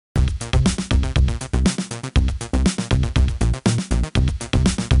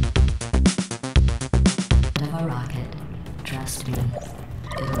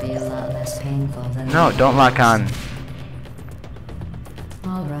No, don't lock on.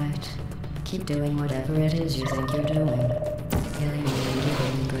 Alright. Keep doing whatever it is you think you're doing. Killing me and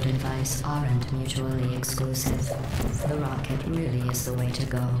giving me good advice aren't mutually exclusive. The rocket really is the way to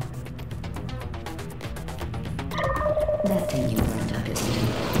go. That thing you burned up isn't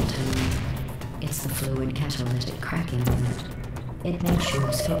important to me. It's the fluid catalytic cracking unit. It makes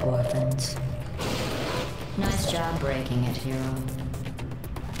shoes for orphans. Nice job breaking it, hero.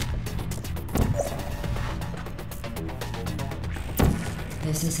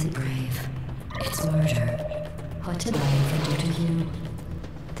 This isn't brave. It's murder. What did I ever do to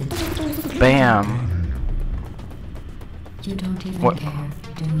you? Bam. You don't even What? care,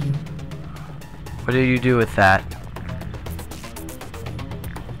 do you? What do you do with that?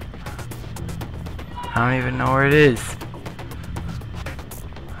 I don't even know where it is.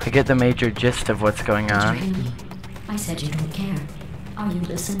 I get the major gist of what's going on. Did you hear me? I said you don't care. Are you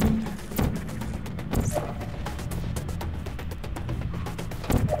listening?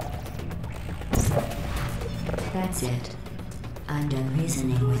 That's it. I'm done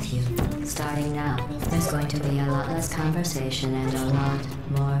reasoning with you. Starting now, there's going to be a lot less conversation and a lot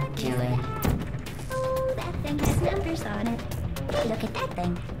more killing. Oh, that thing has numbers on it. Look at that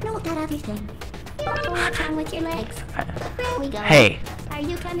thing. No, that other thing. Oh, what's wrong with your legs? There we go. Hey, Are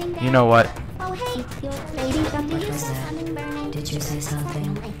you coming down? you know what? Oh, hey, your lady from the What was that? coming burning. Did you say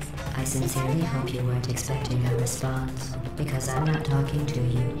something? I sincerely hope you weren't expecting a response, because I'm not talking to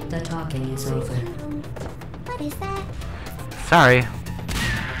you. The talking is over. What is that? Sorry.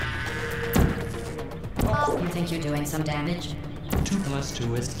 Oh, you think you're doing some damage? 2 plus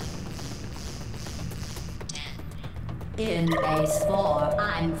 2 is... In base 4,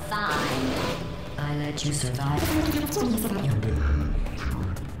 I'm fine. I let you survive.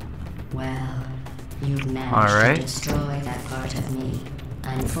 Well, you've managed Alright. to destroy that part of me.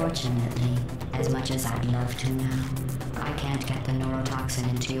 Unfortunately, as much as I'd love to now, I can't get the neurotoxin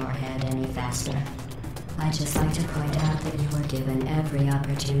into your head any faster. I'd just like to point out that you were given every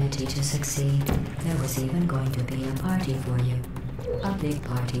opportunity to succeed. There was even going to be a party for you. A big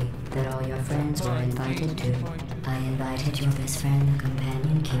party that all your friends were invited to. I invited your best friend, the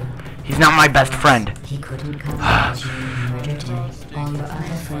companion cube. He's not my best friend. He couldn't come because you murdered him. All your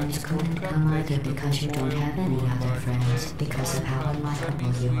other friends couldn't come either because you don't have any other friends. Because of how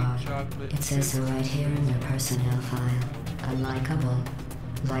unlikable you are. It says so right here in your personnel file. Unlikable.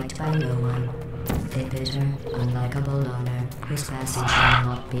 Liked by no one. A bitter, unlikable loner whose passing shall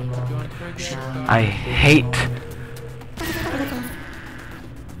not be mourned. I hate.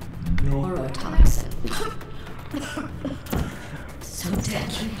 Neurotoxin. So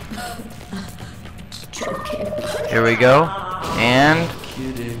deadly. Joking. Here we go. And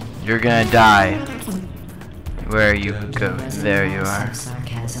you're gonna die. Where you go. There you are.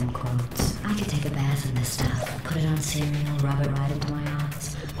 Sarcasm quotes. I could take a bath in this stuff, put it on cereal, rub it right into my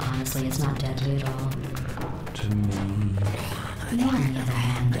eyes. Honestly, it's not deadly at all. To me. You, on the other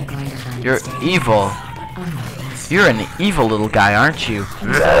hand, are going to find You're it stable. evil. I'm not best. You're an evil little guy, aren't you?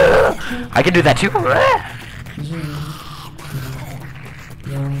 I can do that too.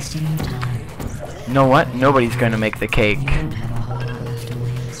 You're wasting your time. You know what? Nobody's gonna make the cake. You don't have a whole lot left to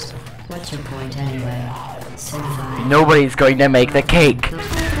waste. What's your point anyway? Survive. Nobody's going to make the cake.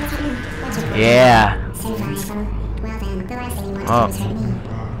 Yeah. Oh. Something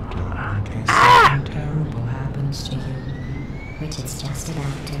terrible happens to you, which it's just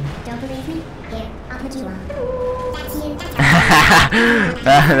about to. Don't believe me? Here, I'll put you on. That's you.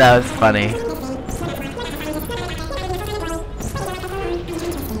 That was funny.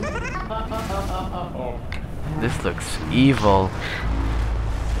 This looks evil.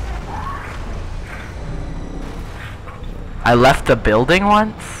 I left the building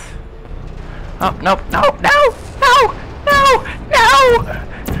once? Oh, no, no, no, no, no, no!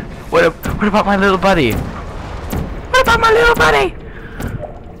 What about my little buddy? What about my little buddy?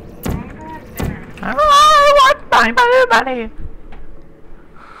 I want my little buddy!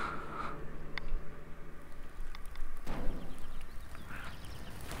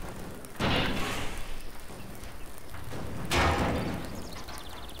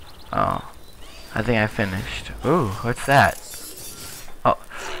 Oh, I think I finished. Ooh, what's that? Oh,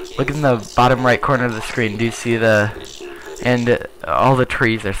 look in the bottom right corner of the screen. Do you see the... And all the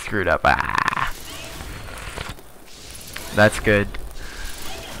trees are screwed up. Ah! That's good.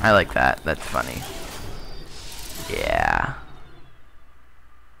 I like that. That's funny. Yeah.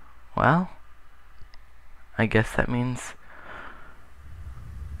 Well, I guess that means...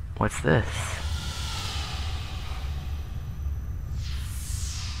 What's this?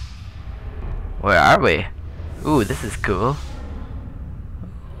 Where are we? Ooh, this is cool.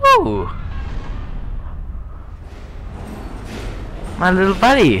 Ooh. My little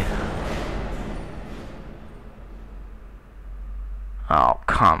buddy. Oh,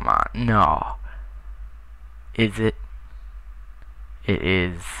 come on. No. Is it? It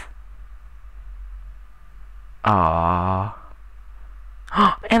is. Aww.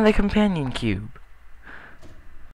 And the companion cube.